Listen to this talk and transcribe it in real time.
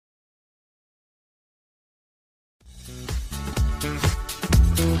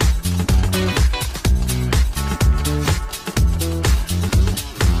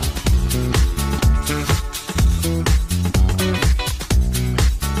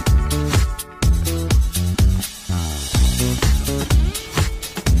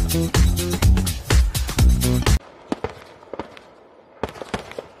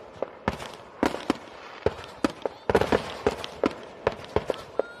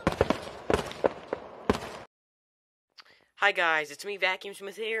Hi guys, it's me, Vacuum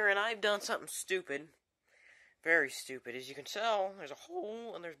Smith here, and I've done something stupid. Very stupid. As you can tell, there's a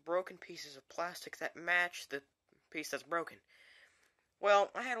hole and there's broken pieces of plastic that match the piece that's broken. Well,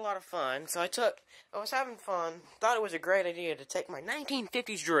 I had a lot of fun, so I was having fun, thought it was a great idea to take my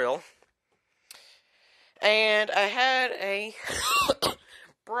 1950s drill, and I had a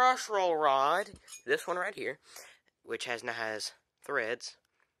brush roll rod, this one right here, which now has threads.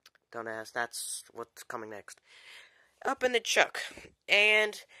 Don't ask, that's what's coming next. Up in the chuck,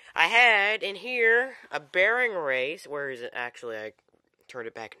 and I had in here a bearing race. Where is it? Actually, I turned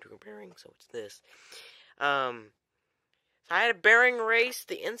it back into a bearing, so it's this. So I had a bearing race,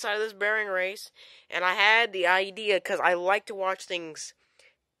 the inside of this bearing race, and I had the idea, because I like to watch things,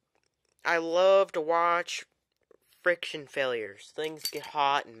 I love to watch friction failures. Things get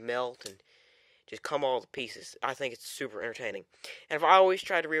hot and melt and just come all to pieces. I think it's super entertaining. And I've always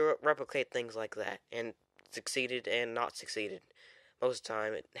tried to replicate things like that, and succeeded and not succeeded. Most of the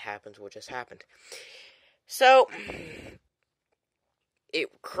time it happens what just happened. So it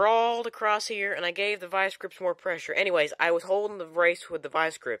crawled across here, and I gave the vice grips more pressure. Anyways, I was holding the race with the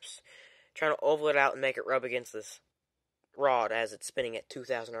vice grips, trying to oval it out and make it rub against this rod as it's spinning at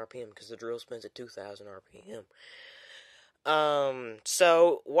 2,000 RPM, because the drill spins at 2,000 RPM.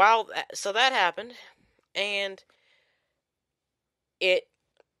 So that happened, and it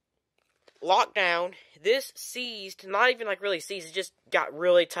locked down. This seized, not even like really seized, it just got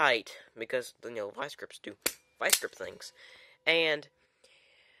really tight, because, vice grips do vice grip things. And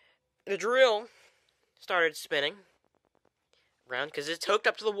the drill started spinning around, because it's hooked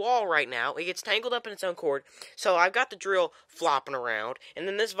up to the wall right now. It gets tangled up in its own cord, so I've got the drill flopping around, and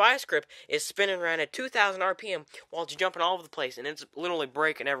then this vice grip is spinning around at 2,000 RPM while it's jumping all over the place, and it's literally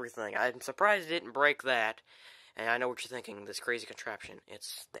breaking everything. I'm surprised it didn't break that. And I know what you're thinking, this crazy contraption.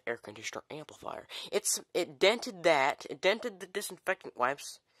 It's the air conditioner amplifier. It dented that. It dented the disinfectant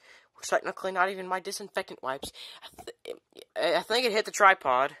wipes, which technically not even my disinfectant wipes. I think it hit the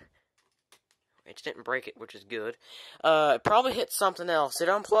tripod. It didn't break it, which is good. It probably hit something else. It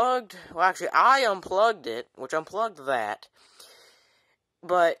unplugged. Well, actually, I unplugged it, which unplugged that.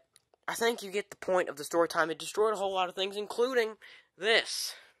 But I think you get the point of the story time. It destroyed a whole lot of things, including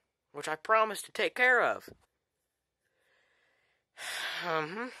this, which I promised to take care of.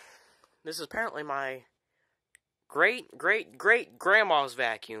 This is apparently my great-great-great-grandma's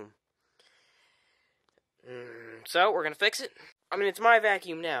vacuum. So, we're gonna fix it. I mean, it's my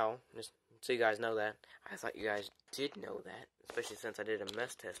vacuum now, just so you guys know that. I thought you guys did know that, especially since I did a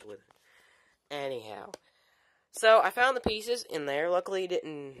mess test with it. Anyhow, so I found the pieces in there. Luckily, it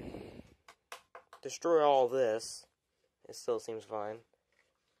didn't destroy all this. It still seems fine.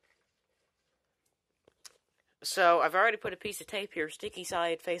 So, I've already put a piece of tape here, sticky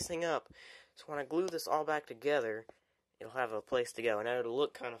side facing up. So when I glue this all back together, it'll have a place to go. I know it'll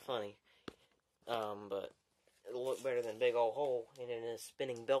look kind of funny, but it'll look better than a big old hole and then a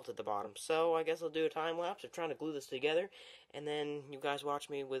spinning belt at the bottom. So I guess I'll do a time lapse of trying to glue this together, and then you guys watch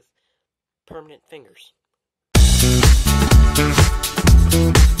me with permanent fingers.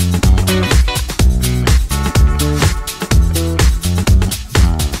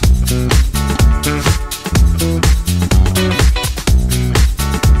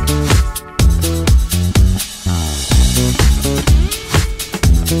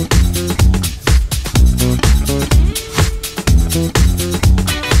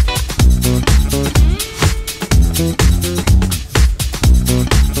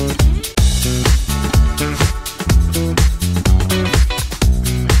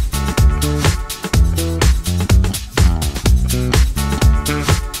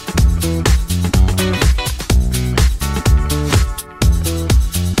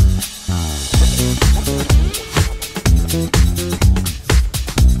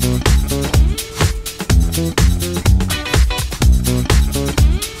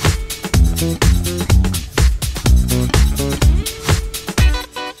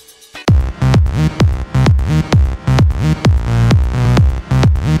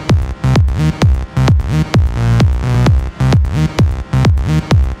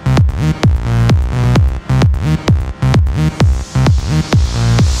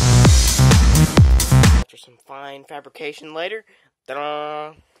 Fine fabrication later.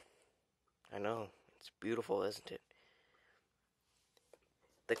 Ta-da! I know, it's beautiful, isn't it?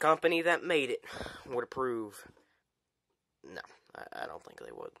 The company that made it would approve. No, I don't think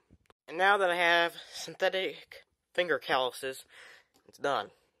they would. And now that I have synthetic finger calluses, it's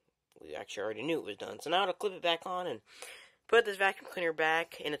done. We actually already knew it was done. So now to clip it back on and put this vacuum cleaner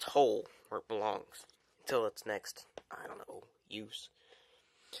back in its hole where it belongs until its next, I don't know, use.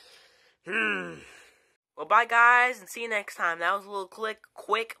 Well, bye guys, and see you next time. That was a little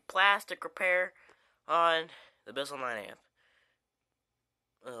quick plastic repair on the Bissell 9 amp.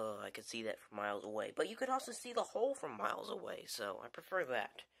 I could see that from miles away. But you could also see the hole from miles away, so I prefer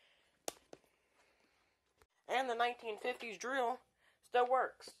that. And the 1950s drill still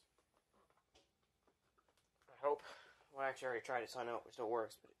works. I hope. Well, actually, I already tried it, so I know it still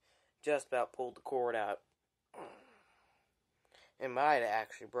works, but just about pulled the cord out. It might have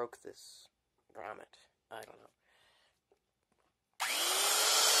actually broke this grommet. I don't know.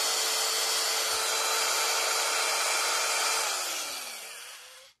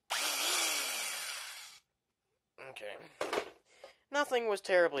 Okay. Nothing was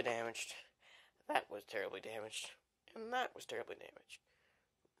terribly damaged. That was terribly damaged. And that was terribly damaged.